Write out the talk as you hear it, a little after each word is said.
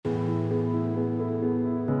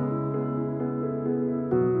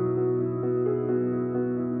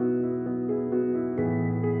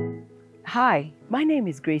Hi, my name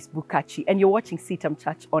is Grace Bukachi, and you're watching CITAM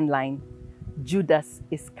Church Online. Judas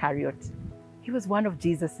Iscariot. He was one of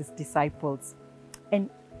Jesus' disciples. And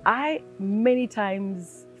I many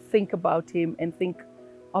times think about him and think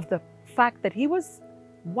of the fact that he was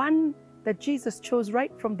one that Jesus chose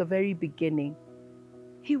right from the very beginning.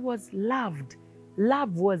 He was loved.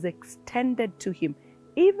 Love was extended to him.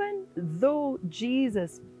 Even though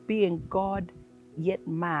Jesus, being God yet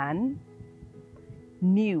man,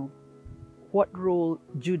 knew what role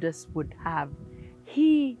Judas would have,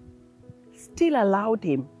 he still allowed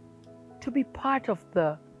him to be part of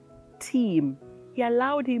the team. He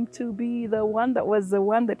allowed him to be the one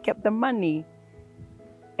that kept the money.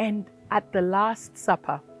 And at the Last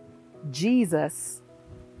Supper, Jesus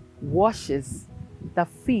washes the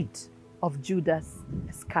feet of Judas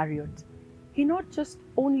Iscariot. He not just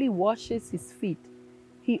only washes his feet,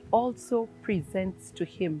 he also presents to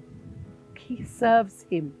him. He serves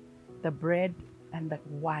him the bread and the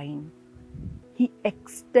wine. He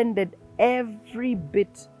extended every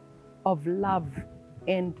bit of love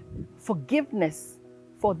and forgiveness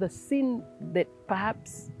for the sin that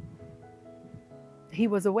perhaps he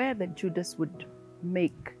was aware that Judas would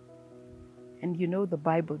make. And you know, the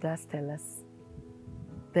Bible does tell us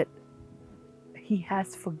that he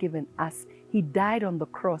has forgiven us. He died on the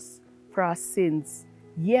cross for our sins.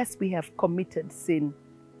 Yes, we have committed sin.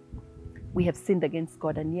 We have sinned against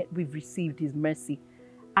God, and yet we've received his mercy.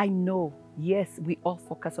 I know, yes, we all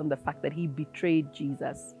focus on the fact that he betrayed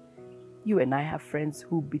Jesus. You and I have friends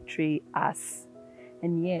who betray us.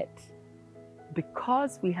 And yet,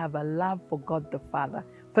 because we have a love for God the Father,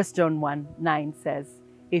 1 John 1:9 says,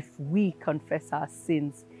 if we confess our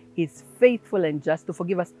sins, he is faithful and just to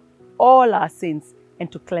forgive us all our sins and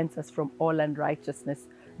to cleanse us from all unrighteousness.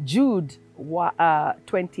 Jude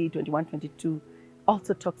 20, 21, 22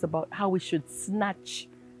 also talks about how we should snatch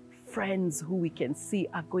friends who we can see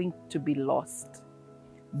are going to be lost.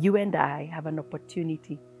 You and I have an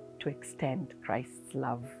opportunity to extend Christ's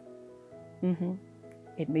love.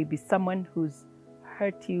 It may be someone who's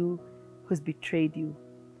hurt you, who's betrayed you.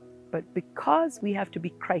 But because we have to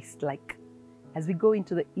be Christ-like as we go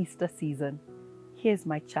into the Easter season, here's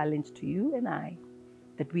my challenge to you and I,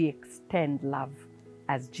 that we extend love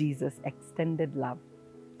as Jesus extended love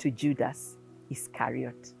to Judas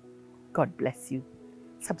Iscariot. God bless you.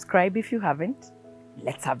 Subscribe if you haven't.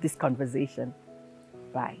 Let's have this conversation.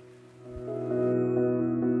 Bye.